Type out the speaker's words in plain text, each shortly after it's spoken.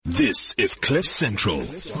This is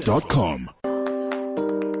CliffCentral.com.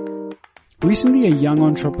 Recently, a young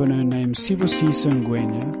entrepreneur named Sibusiso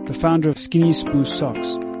Ngwenya, the founder of Skinny Spoo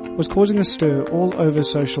Socks, was causing a stir all over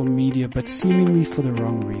social media, but seemingly for the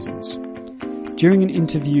wrong reasons. During an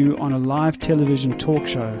interview on a live television talk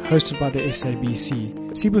show hosted by the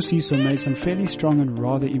SABC, Sibusiso made some fairly strong and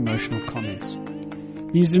rather emotional comments.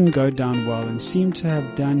 These didn't go down well and seemed to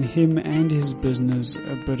have done him and his business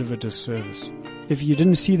a bit of a disservice. If you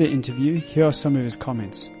didn't see the interview, here are some of his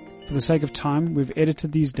comments. For the sake of time, we've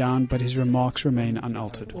edited these down, but his remarks remain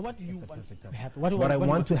unaltered. What do you want to happen? What I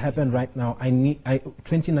want to happen right now,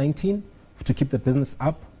 2019, to keep the business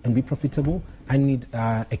up and be profitable, I need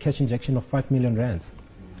a cash injection of 5 million rands.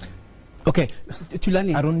 Okay,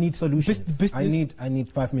 Thulani. I don't need solutions. I need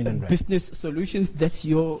 5 million rands. Business solutions, that's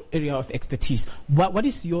your area of expertise. What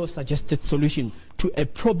is your suggested solution to a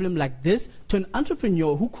problem like this, to an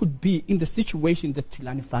entrepreneur who could be in the situation that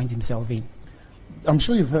Thulani finds himself in? I'm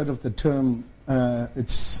sure you've heard of the term,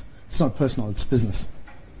 it's not personal, it's business.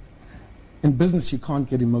 In business, you can't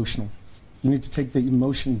get emotional. You need to take the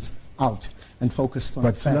emotions out and focus on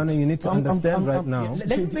facts. But Thulani, you need to understand right now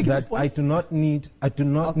that I do not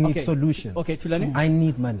need solutions. Okay, Thulani. I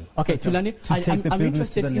need money. Okay, Thulani, I'm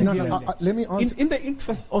interested in let me answer. In the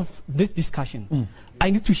interest of this discussion,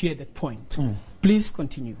 I need to hear that point. Please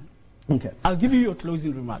continue. Okay. I'll give you your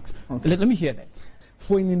closing remarks. Okay. Let me hear that.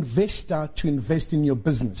 For an investor to invest in your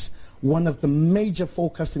business, one of the major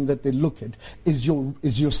forecasting that they look at is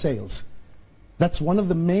your sales. That's one of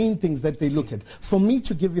the main things that they look at. For me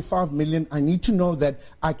to give you 5 million, I need to know that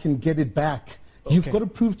I can get it back. Okay. You've got to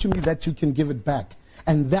prove to me that you can give it back.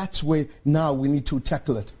 And that's where now we need to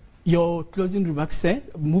tackle it. Your closing remarks, sir,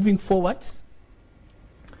 moving forward?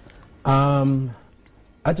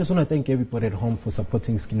 I just want to thank everybody at home for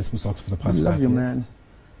supporting Skinny Spoo Socks for the past 5 years. I love you, man.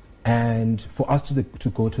 And for us to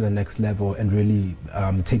go to the next level and really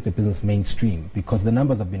take the business mainstream, because the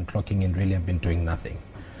numbers have been clocking and really have been doing nothing.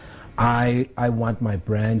 I want my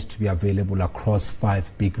brand to be available across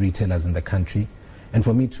 5 big retailers in the country. And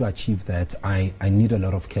for me to achieve that, I need a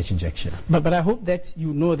lot of cash injection. But I hope that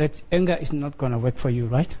you know that anger is not going to work for you,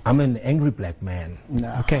 right? I'm an angry black man.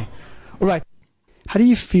 No. Okay. All right. How do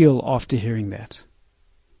you feel after hearing that?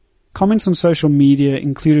 Comments on social media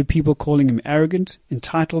included people calling him arrogant,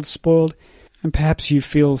 entitled, spoiled, and perhaps you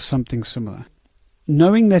feel something similar.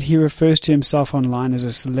 Knowing that he refers to himself online as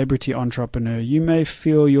a celebrity entrepreneur, you may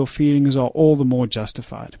feel your feelings are all the more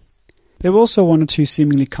justified. There were also one or two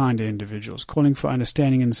seemingly kinder individuals calling for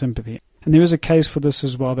understanding and sympathy, and there is a case for this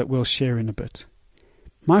as well that we'll share in a bit.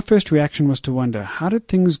 My first reaction was to wonder, how did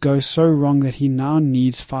things go so wrong that he now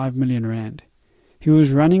needs 5 million rand? He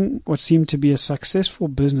was running what seemed to be a successful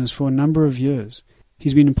business for a number of years.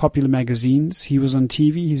 He's been in popular magazines, he was on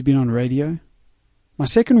TV, he's been on radio. My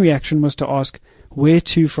second reaction was to ask, where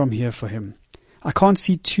to from here for him? I can't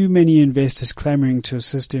see too many investors clamoring to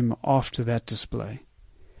assist him after that display.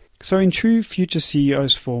 So in true Future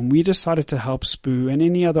CEOs form, we decided to help Spoo and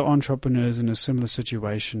any other entrepreneurs in a similar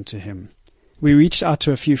situation to him. We reached out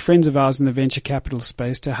to a few friends of ours in the venture capital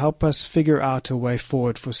space to help us figure out a way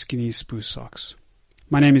forward for Skinny Spoo Socks.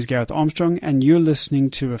 My name is Gareth Armstrong, and you're listening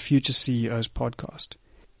to a Future CEOs podcast.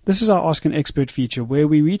 This is our Ask an Expert feature, where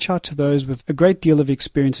we reach out to those with a great deal of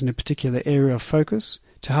experience in a particular area of focus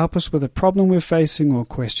to help us with a problem we're facing or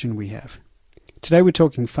question we have. Today we're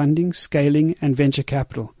talking funding, scaling, and venture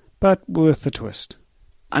capital, but with a twist.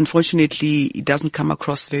 Unfortunately, it doesn't come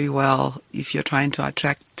across very well if you're trying to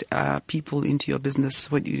attract people into your business,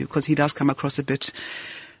 because he does come across a bit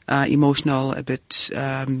emotional, a bit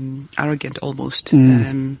arrogant almost.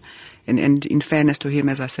 And in fairness to him,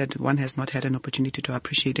 as I said, one has not had an opportunity to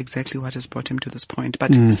appreciate exactly what has brought him to this point.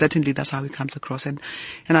 But certainly that's how he comes across. And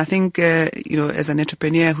I think, as an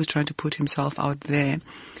entrepreneur who's trying to put himself out there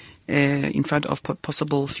in front of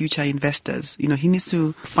possible future investors, he needs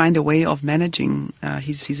to find a way of managing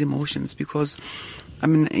his emotions, because,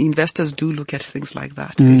 investors do look at things like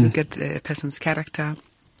that. They look at a person's character,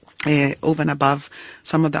 over and above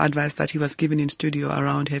some of the advice that he was given in studio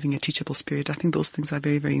around having a teachable spirit. I think those things are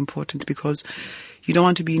very, very important, because you don't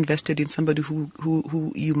want to be invested in somebody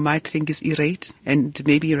who you might think is irate and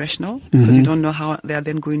maybe irrational, because you don't know how they are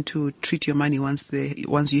then going to treat your money once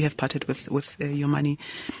you have parted with your money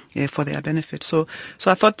for their benefit. So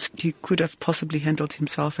I thought he could have possibly handled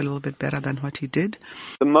himself a little bit better than what he did.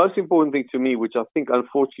 The most important thing to me, which I think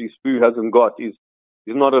unfortunately Spoo hasn't got, is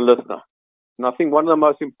not a listener. And I think one of the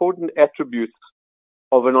most important attributes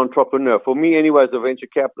of an entrepreneur, for me anyway as a venture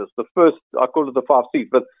capitalist, the first, I call it the 5 C's,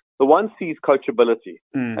 but the 1 C is coachability.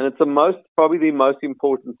 And it's probably the most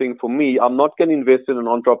important thing for me. I'm not going to invest in an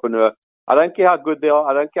entrepreneur I don't care how good they are.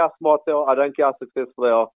 I don't care how smart they are. I don't care how successful they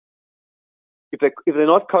are. If they're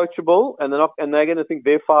not coachable and they're going to think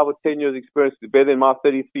their 5 or 10 years experience is better than my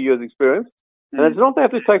 33 years experience, and it's not they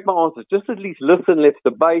have to take my answers. Just at least listen. Let's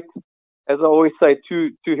debate. As I always say,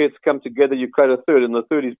 two heads come together, you create a third, and the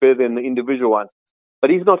third is better than the individual one.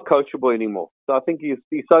 But he's not coachable anymore. So I think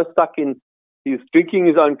he's so stuck in, he's drinking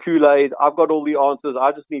his own Kool-Aid. I've got all the answers.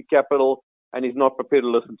 I just need capital, and he's not prepared to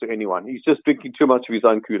listen to anyone. He's just drinking too much of his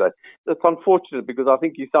own Kool-Aid. That's unfortunate because I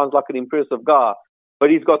think he sounds like an impressive guy, but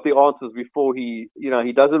he's got the answers before he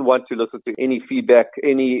doesn't want to listen to any feedback,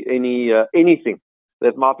 anything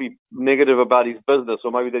that might be negative about his business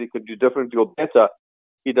or maybe that he could do differently or better.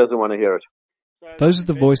 He doesn't want to hear it. Those are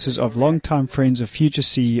the voices of longtime friends of future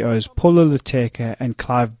CEOs Paulo Leteka and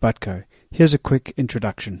Clive Butko. Here's a quick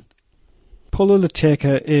introduction. Paulo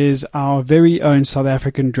Leteka is our very own South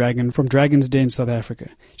African dragon from Dragon's Den, South Africa.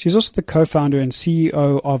 She's also the co-founder and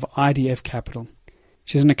CEO of IDF Capital.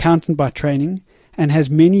 She's an accountant by training and has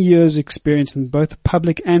many years' experience in both the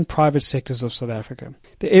public and private sectors of South Africa.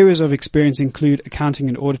 The areas of experience include accounting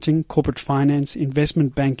and auditing, corporate finance,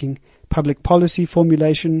 investment banking, public policy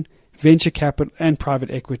formulation, venture capital, and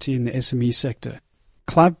private equity in the SME sector.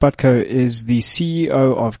 Clive Butko is the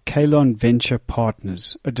CEO of Kalon Venture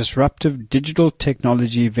Partners, a disruptive digital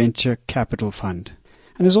technology venture capital fund,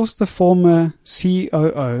 and is also the former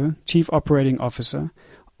COO, Chief Operating Officer,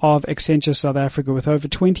 of Accenture South Africa with over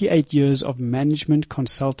 28 years of management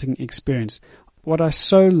consulting experience. What I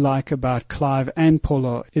so like about Clive and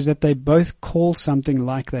Paulo is that they both call something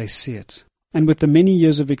like they see it. And with the many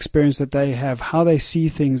years of experience that they have, how they see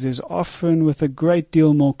things is often with a great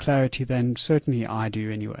deal more clarity than certainly I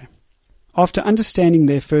do anyway. After understanding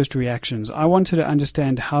their first reactions, I wanted to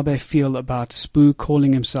understand how they feel about Spoo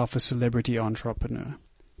calling himself a celebrity entrepreneur.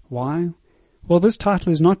 Why? Well, this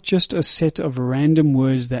title is not just a set of random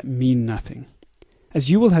words that mean nothing.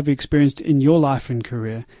 As you will have experienced in your life and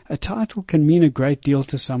career, a title can mean a great deal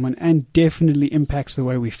to someone and definitely impacts the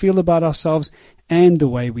way we feel about ourselves and the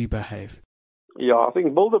way we behave. Yeah, I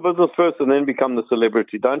think build the business first and then become the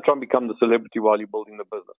celebrity. Don't try and become the celebrity while you're building the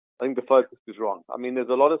business. I think the focus is wrong. I mean, there's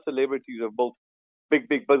a lot of celebrities who have built big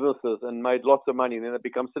businesses and made lots of money and then they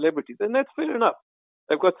become celebrities. And that's fair enough.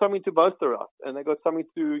 They've got something to boast about and they've got something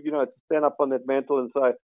to stand up on that mantle and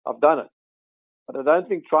say, I've done it. But I don't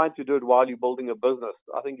think trying to do it while you're building a business.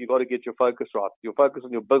 I think you've got to get your focus right. Your focus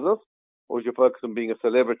on your business or is your focus on being a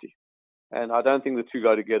celebrity? And I don't think the two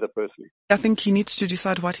go together personally. I think he needs to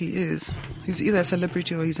decide what he is. He's either a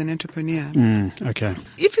celebrity or he's an entrepreneur. Okay.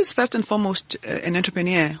 If he's first and foremost an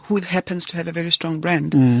entrepreneur who happens to have a very strong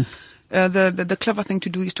brand, the clever thing to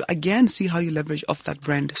do is to again see how you leverage off that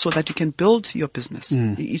brand so that you can build your business.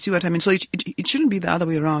 You see what I mean? So it shouldn't be the other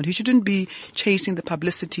way around. He shouldn't be chasing the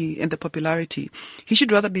publicity and the popularity. He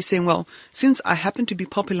should rather be saying, well, since I happen to be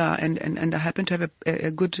popular and I happen to have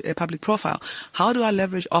a good public profile, how do I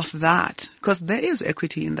leverage off that? Because there is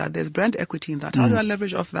equity in that. There's brand equity in that. How do I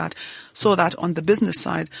leverage off that so that on the business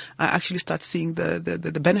side, I actually start seeing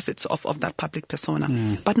the benefits of that public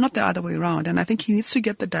persona, but not the other way around. And I think he needs to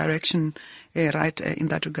get the direction right in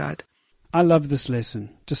that regard. I love this lesson.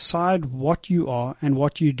 Decide what you are and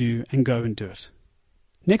what you do and go and do it.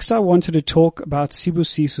 Next, I wanted to talk about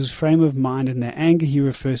Sibusisu's frame of mind and the anger he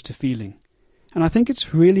refers to feeling. And I think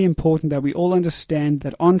it's really important that we all understand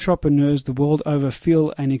that entrepreneurs the world over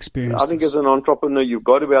feel and experience I think as an entrepreneur, you've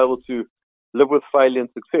got to be able to live with failure and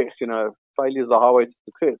success. Failure is the highway to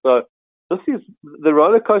success. So this is the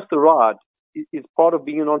roller coaster ride is part of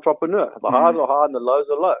being an entrepreneur. The highs are high and the lows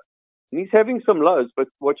are low. And he's having some lows, but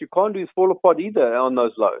what you can't do is fall apart either on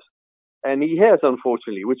those lows. And he has,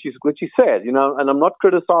 unfortunately, which is sad, and I'm not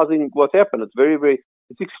criticizing what's happened.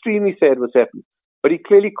 It's extremely sad what's happened. But he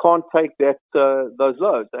clearly can't take those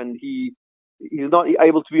lows, and he's not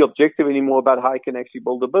able to be objective anymore about how he can actually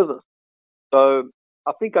build a business. So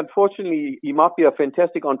I think, unfortunately, he might be a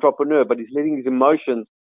fantastic entrepreneur, but he's letting his emotions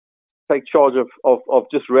take charge of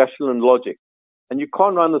just rational and logic. And you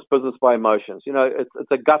can't run this business by emotions.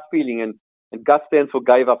 It's a gut feeling, and gut stands for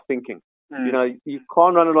gave up thinking. You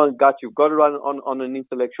can't run it on gut. You've got to run it on an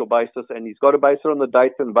intellectual basis, and he's got to base it on the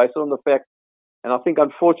data and base it on the facts. And I think,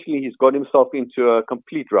 unfortunately, he's got himself into a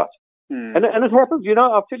complete rut. And it happens,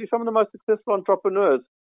 I'll tell you, some of the most successful entrepreneurs,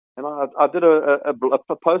 and I did a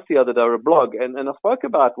post the other day, or a blog, and I spoke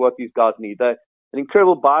about what these guys need. They're an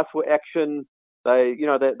incredible bias for action. They're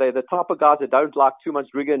the type of guys that don't like too much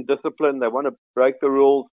rigor and discipline. They want to break the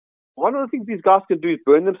rules. One of the things these guys can do is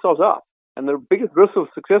burn themselves out. And the biggest risk of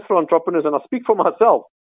successful entrepreneurs, and I speak for myself,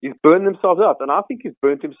 is burn themselves out. And I think he's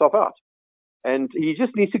burnt himself out. And he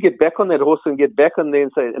just needs to get back on that horse and get back on there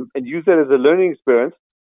and say, and use that as a learning experience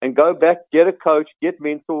and go back, get a coach, get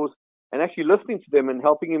mentors, and actually listening to them and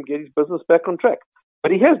helping him get his business back on track.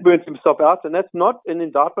 But he has burnt himself out, and that's not an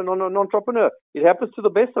indictment on an entrepreneur. It happens to the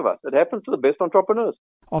best of us. It happens to the best entrepreneurs.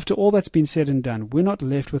 After all that's been said and done, we're not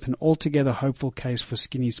left with an altogether hopeful case for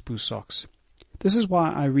Skinny Spoo socks. This is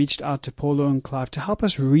why I reached out to Paulo and Clive to help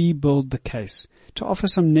us rebuild the case, to offer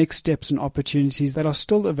some next steps and opportunities that are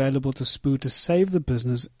still available to Spoo to save the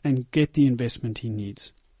business and get the investment he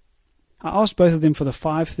needs. I asked both of them for the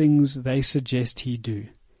 5 things they suggest he do.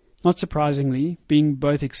 Not surprisingly, being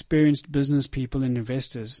both experienced business people and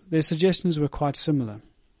investors, their suggestions were quite similar.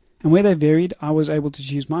 And where they varied, I was able to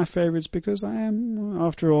choose my favorites because I am,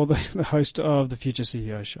 after all, the host of the Future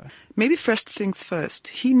CEO Show. Maybe first things first.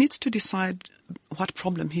 He needs to decide what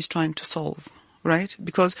problem he's trying to solve, right?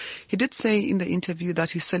 Because he did say in the interview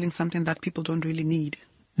that he's selling something that people don't really need,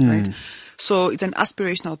 right? So it's an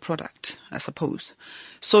aspirational product, I suppose.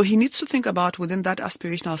 So he needs to think about within that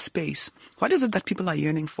aspirational space, what is it that people are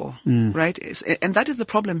yearning for, right? And that is the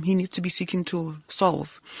problem he needs to be seeking to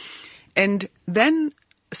solve. And then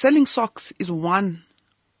selling socks is one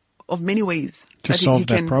of many ways to that solve he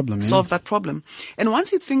that can problem, solve that problem. And once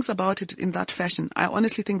he thinks about it in that fashion, I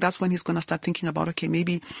honestly think that's when he's going to start thinking about, okay,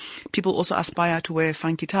 maybe people also aspire to wear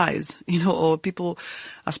funky ties, or people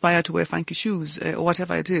aspire to wear funky shoes, or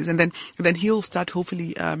whatever it is. And then he'll start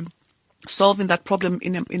hopefully, solving that problem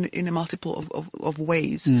in a multiple of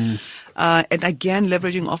ways. And again,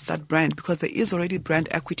 leveraging off that brand, because there is already brand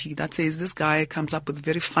equity that says this guy comes up with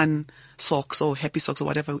very fun socks or happy socks or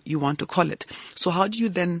whatever you want to call it. So how do you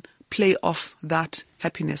then play off that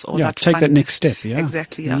happiness or that take fun? that next step, yeah.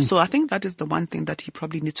 Exactly, yeah. So I think that is the one thing that he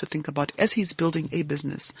probably needs to think about as he's building a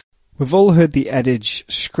business. We've all heard the adage,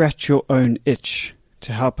 scratch your own itch,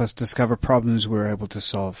 to help us discover problems we're able to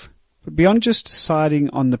solve. But beyond just deciding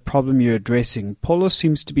on the problem you're addressing, Paulo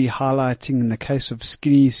seems to be highlighting in the case of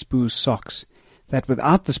Skinny Spoo socks that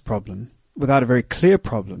without this problem, without a very clear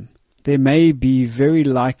problem, there may be very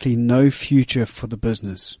likely no future for the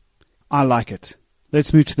business. I like it.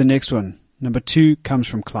 Let's move to the next one. Number 2 comes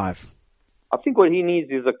from Clive. I think what he needs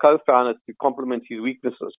is a co-founder to complement his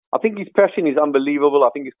weaknesses. I think his passion is unbelievable. I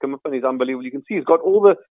think his commitment is unbelievable. You can see he's got all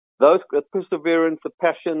those perseverance, the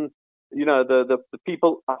passion, the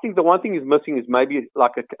people. I think the one thing he's missing is maybe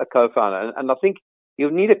like a co-founder. And I think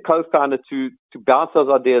he'll need a co-founder to bounce those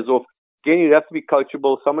ideas off. Again, you'd have to be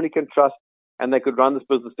coachable, somebody he can trust, and they could run this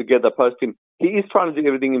business together post him. He is trying to do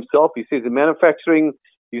everything himself. He says in manufacturing,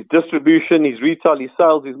 his distribution, his retail, his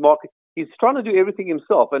sales, his market. He's trying to do everything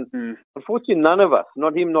himself. And unfortunately, none of us,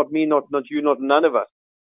 not him, not me, not you, not none of us,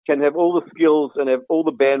 can have all the skills and have all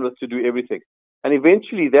the bandwidth to do everything. And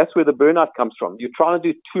eventually, that's where the burnout comes from. You're trying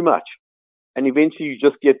to do too much. And eventually, you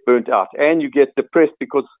just get burnt out. And you get depressed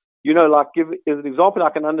because, like, give as an example,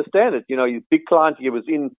 I can understand it. His big client, he was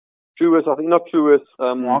in Truworths, I think, not Truworths.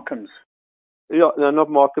 Markham's. Yeah, no, not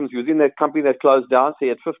Markham's. He was in that company that closed down. So he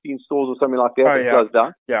had 15 stores or something like that closed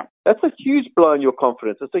down. Yeah. That's a huge blow in your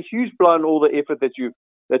confidence. It's a huge blow in all the effort that you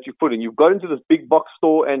put in. You've got into this big box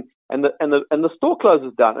store and the store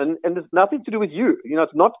closes down and there's nothing to do with you.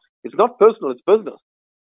 It's not personal, it's business.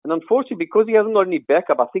 And unfortunately, because he hasn't got any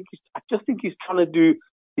backup, I just think he's trying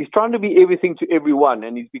to be everything to everyone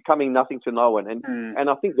and he's becoming nothing to no one. And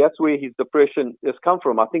I think that's where his depression has come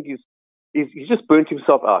from. I think he's just burnt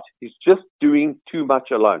himself out. He's just doing too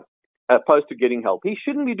much alone, as opposed to getting help. He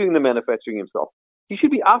shouldn't be doing the manufacturing himself. He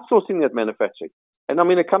should be outsourcing that manufacturing. And I'm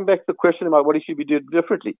going to come back to the question about what he should be doing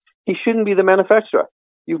differently. He shouldn't be the manufacturer.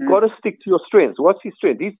 You've got to stick to your strengths. What's his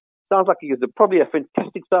strength? He sounds like he is probably a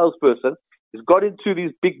fantastic salesperson. He's got into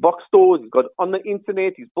these big box stores. He's got on the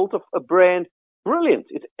internet. He's built a brand. Brilliant.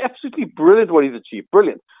 It's absolutely brilliant what he's achieved.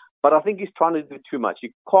 Brilliant. But I think he's trying to do too much.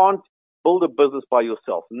 You can't build a business by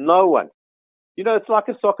yourself. No one. It's like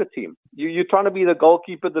a soccer team. You're trying to be the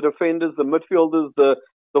goalkeeper, the defenders, the midfielders,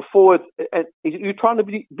 the forwards, and you're trying to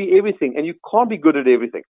be everything, and you can't be good at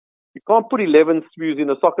everything. You can't put 11 Spoos in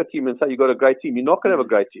a soccer team and say you've got a great team. You're not going to have a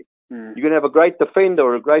great team. You're going to have a great defender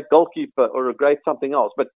or a great goalkeeper or a great something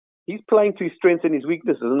else. But he's playing to his strengths and his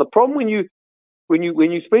weaknesses. And the problem when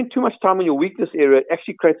you spend too much time in your weakness area, it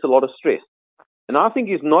actually creates a lot of stress. And I think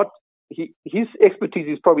his expertise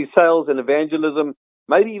is probably sales and evangelism,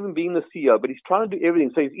 maybe even being the CEO, but he's trying to do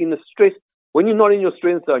everything. So he's in the stress. When you're not in your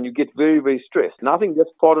strength zone, you get very, very stressed. And I think that's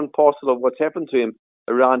part and parcel of what's happened to him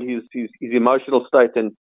around his emotional state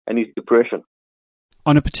and his depression.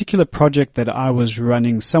 On a particular project that I was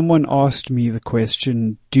running, someone asked me the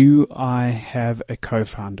question, do I have a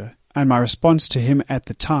co-founder? And my response to him at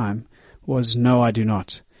the time was, no, I do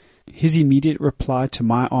not. His immediate reply to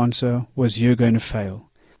my answer was, you're going to fail.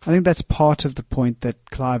 I think that's part of the point that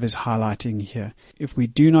Clive is highlighting here. If we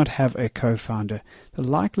do not have a co-founder, the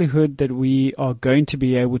likelihood that we are going to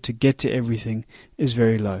be able to get to everything is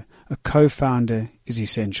very low. A co-founder is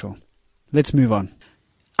essential. Let's move on.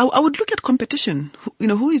 I would look at competition.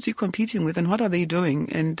 Who is he competing with and what are they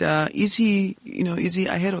doing? And is he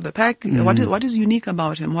ahead of the pack? Mm. What is unique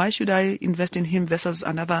about him? Why should I invest in him versus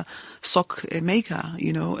another sock maker?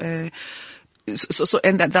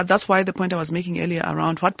 That's why the point I was making earlier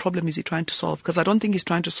around what problem is he trying to solve? Because I don't think he's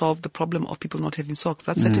trying to solve the problem of people not having socks.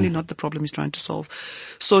 That's certainly not the problem he's trying to solve.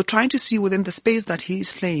 So trying to see within the space that he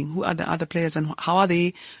is playing, who are the other players and how are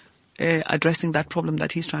they addressing that problem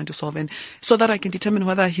that he's trying to solve, and so that I can determine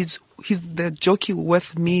whether he's the jockey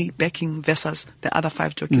worth me backing versus the other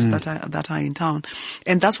 5 jockeys that are in town.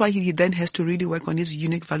 And that's why he then has to really work on his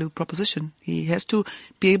unique value proposition. He has to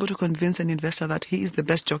be able to convince an investor that he is the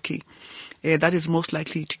best jockey that is most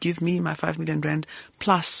likely to give me my 5 million rand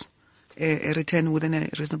plus a return within a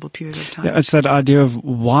reasonable period of time. Yeah, it's that idea of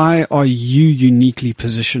why are you uniquely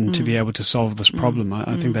positioned to be able to solve this problem?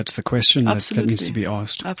 I think that's the question that needs to be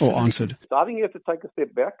asked or answered. So I think you have to take a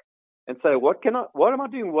step back and say, what am I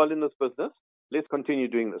doing well in this business? Let's continue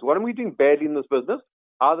doing this. What am we doing badly in this business?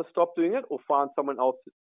 Either stop doing it or find someone else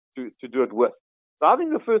to do it with. So I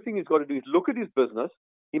think the first thing he's got to do is look at his business.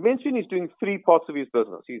 He mentioned he's doing 3 parts of his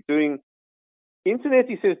business. He's doing internet,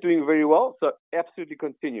 he says, doing very well, so absolutely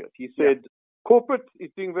continue it. He said corporate is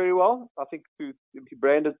doing very well. I think to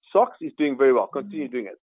branded socks is doing very well. Continue doing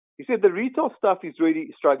it. He said the retail stuff he's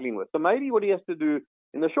really struggling with. So maybe what he has to do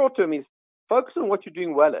in the short term is focus on what you're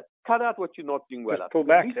doing well at. Cut out what you're not doing well at. Pull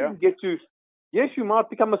back, yes, you might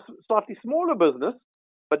become a slightly smaller business,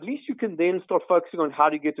 but at least you can then start focusing on how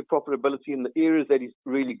to get to profitability in the areas that he's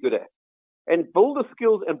really good at. And build the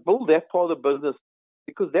skills and build that part of the business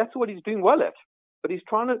because that's what he's doing well at. But he's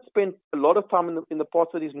trying to spend a lot of time in the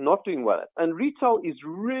parts that he's not doing well at. And retail is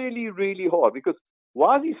really, really hard because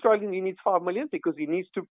why is he struggling? He needs 5 million because he needs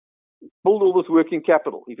to build all this working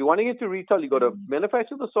capital. If you want to get to retail, you've got to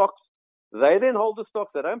manufacture the socks. They then hold the stock.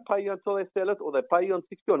 They don't pay you until they sell it, or they pay you on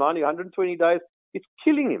 60 or 90, 120 days. It's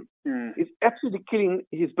killing him. It's absolutely killing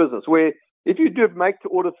his business. Where if you do make to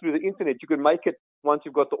order through the internet, you can make it once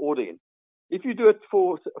you've got the order in. If you do it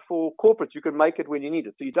for corporate, you can make it when you need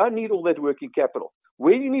it. So you don't need all that working capital.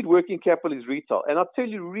 Where you need working capital is retail. And I'll tell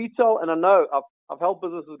you, retail, and I know I've helped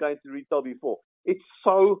businesses going to retail before. It's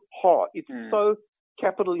so hard. It's so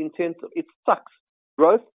capital intensive. It sucks.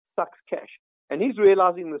 Growth sucks cash. And he's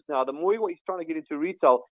realizing this now. The more he's trying to get into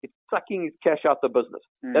retail, it's sucking his cash out the business.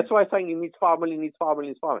 That's why I'm saying he needs 5 million,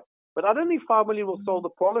 But I don't think 5 million will solve the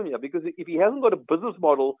problem here, because if he hasn't got a business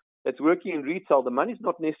model that's working in retail, the money's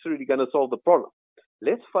not necessarily going to solve the problem.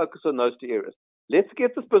 Let's focus on those 2 areas. Let's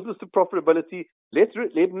get this business to profitability.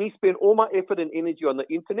 Let me spend all my effort and energy on the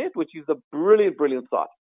internet, which is a brilliant, brilliant site.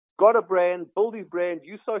 Got a brand, build his brand,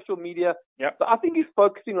 use social media. Yep. But I think he's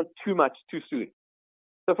focusing on too much too soon.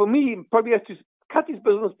 So for me, he probably has to cut his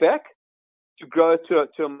business back to grow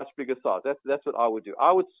to a much bigger size. That's what I would do.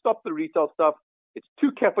 I would stop the retail stuff. It's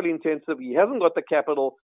too capital intensive. He hasn't got the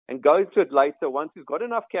capital, and go into it later. Once he's got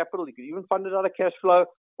enough capital, he could even fund it out of cash flow,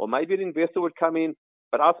 or maybe an investor would come in.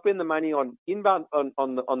 But I'll spend the money on inbound on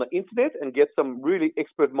the internet and get some really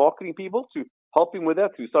expert marketing people to help him with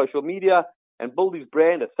that through social media and build his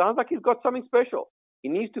brand. It sounds like he's got something special. He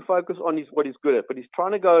needs to focus on what he's good at, but he's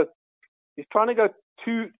trying to go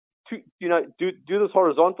do this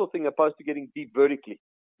horizontal thing opposed to getting deep vertically.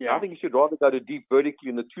 Yeah. I think he should rather go to deep vertically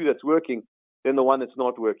in the 2 that's working than the one that's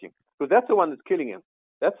not working, because that's the one that's killing him.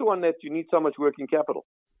 That's the one that you need so much working capital.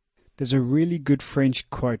 There's a really good French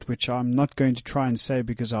quote, which I'm not going to try and say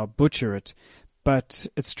because I'll butcher it, but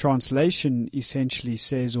its translation essentially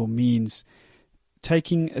says or means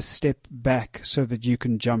taking a step back so that you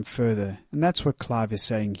can jump further. And that's what Clive is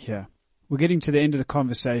saying here. We're getting to the end of the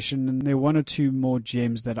conversation, and there are 1 or 2 more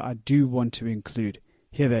gems that I do want to include.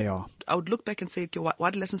 Here they are. I would look back and say, okay,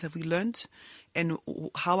 what lessons have we learned, and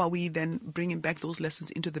how are we then bringing back those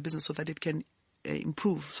lessons into the business so that it can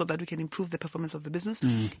improve, so that we can improve the performance of the business,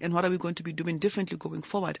 and what are we going to be doing differently going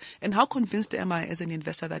forward, and how convinced am I as an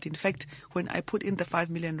investor that in fact when I put in the 5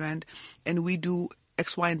 million rand and we do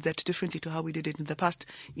X, Y, and Z differently to how we did it in the past,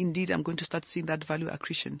 indeed I'm going to start seeing that value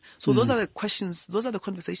accretion. So those are the questions, those are the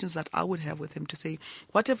conversations that I would have with him to say,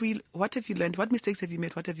 what have you learned, what mistakes have you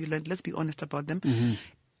made, what have you learned, let's be honest about them.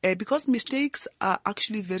 Because mistakes are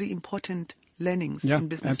actually very important learnings in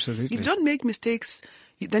business. Absolutely. If you don't make mistakes,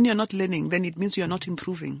 then you're not learning, then it means you're not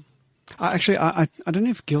improving. I don't know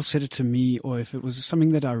if Gil said it to me or if it was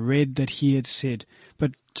something that I read that he had said,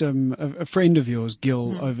 but a friend of yours,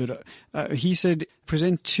 Gil, he said,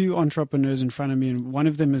 present two entrepreneurs in front of me, and one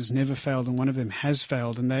of them has never failed and one of them has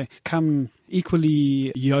failed, and they come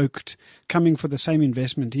equally yoked, coming for the same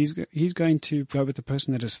investment. He's going to go with the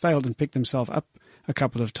person that has failed and pick themselves up a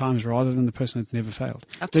couple of times rather than the person that never failed.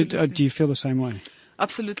 Absolutely. Do you feel the same way?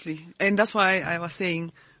 Absolutely. And that's why I was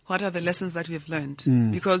saying, what are the lessons that we've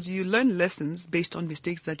learned? Because you learn lessons based on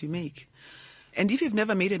mistakes that you make. And if you've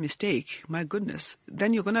never made a mistake, my goodness,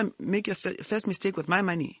 then you're going to make your first mistake with my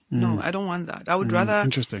money. No, I don't want that. I would rather.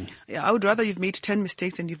 Interesting. Yeah, I would rather you've made 10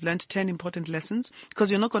 mistakes and you've learned 10 important lessons, because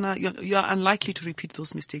you're unlikely to repeat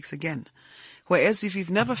those mistakes again. Whereas if you've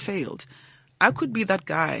never failed, I could be that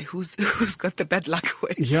guy who's got the bad luck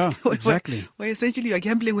way. Yeah, exactly. Where essentially you're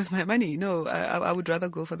gambling with my money. No, I would rather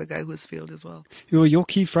go for the guy who's failed as well. Your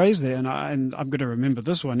key phrase there, and I'm going to remember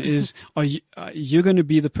this one, is you're going to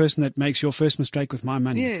be the person that makes your first mistake with my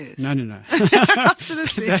money. Yes. No.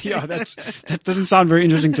 Absolutely. That doesn't sound very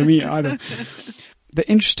interesting to me either. The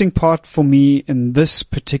interesting part for me in this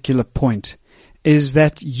particular point is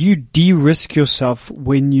that you de-risk yourself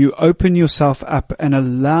when you open yourself up and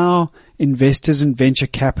allow investors and venture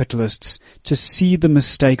capitalists to see the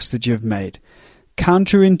mistakes that you've made.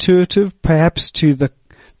 Counterintuitive, perhaps, to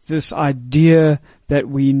this idea that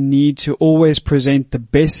we need to always present the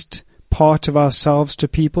best part of ourselves to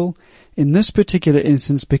people. In this particular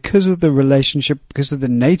instance, because of the relationship, because of the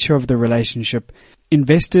nature of the relationship,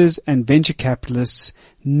 investors and venture capitalists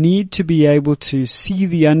need to be able to see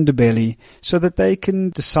the underbelly so that they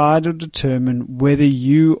can decide or determine whether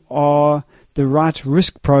you are the right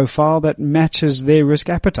risk profile that matches their risk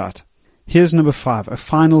appetite. Here's number 5, a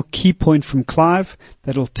final key point from Clive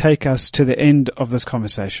that will take us to the end of this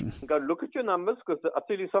conversation. Go look at your numbers, because I'll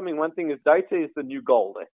tell you something. One thing is data is the new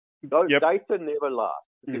gold. Data never lies.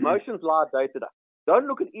 Emotions lie, data does. Don't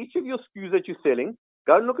look at each of your SKUs that you're selling.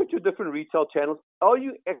 Go and look at your different retail channels. Are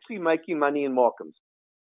you actually making money in Markhams?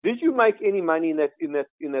 Did you make any money in that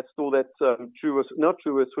store that's not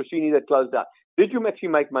Truworths, Swashini that closed down? Did you actually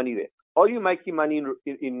make money there? Are you making money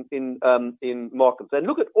in Markhams? And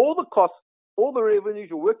look at all the costs, all the revenues,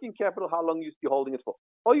 your working capital, how long you're holding it for.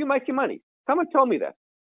 Are you making money? Come and tell me that.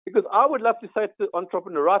 Because I would love to say to the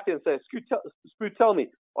entrepreneur right there and say, Spoo, tell me,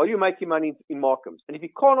 are you making money in Markhams? And if he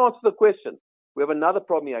can't answer the question, we have another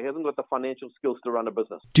problem here. He hasn't got the financial skills to run a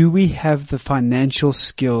business. Do we have the financial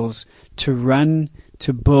skills to run,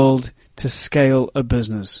 to build, to scale a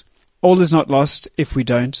business? All is not lost if we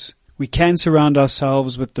don't. We can surround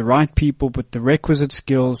ourselves with the right people, with the requisite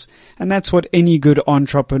skills, and that's what any good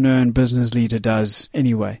entrepreneur and business leader does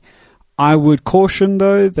anyway. I would caution,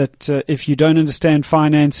 though, that if you don't understand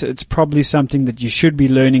finance, it's probably something that you should be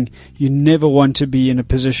learning. You never want to be in a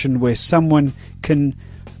position where someone can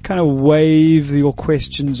kind of wave your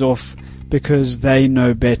questions off because they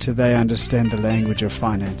know better, they understand the language of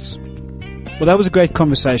finance. Well, that was a great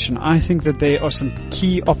conversation. I think that there are some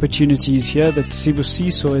key opportunities here that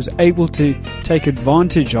Sibusiso is able to take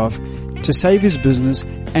advantage of to save his business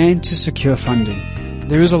and to secure funding.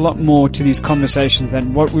 There is a lot more to these conversations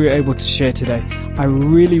than what we were able to share today. I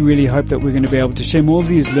really, really hope that we're going to be able to share more of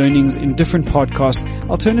these learnings in different podcasts.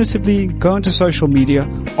 Alternatively, go onto social media,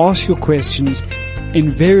 ask your questions.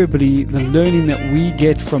 Invariably, the learning that we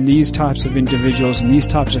get from these types of individuals and these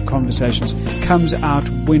types of conversations comes out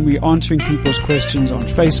when we're answering people's questions on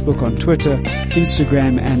Facebook, on Twitter,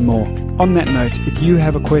 Instagram, and more. On that note, if you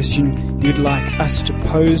have a question you'd like us to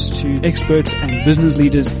pose to experts and business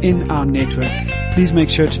leaders in our network, please make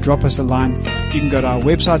sure to drop us a line. You can go to our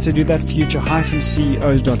website to do that,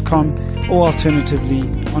 future-ceos.com, or alternatively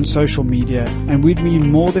on social media, and we'd be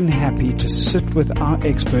more than happy to sit with our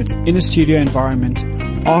experts in a studio environment,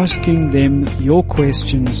 asking them your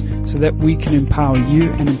questions so that we can empower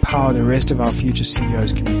you and empower the rest of our Future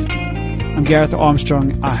CEOs community. I'm Gareth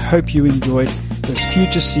Armstrong. I hope you enjoyed this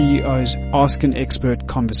Future CEOs Ask an Expert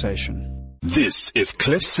conversation. This is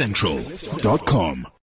CliffCentral.com.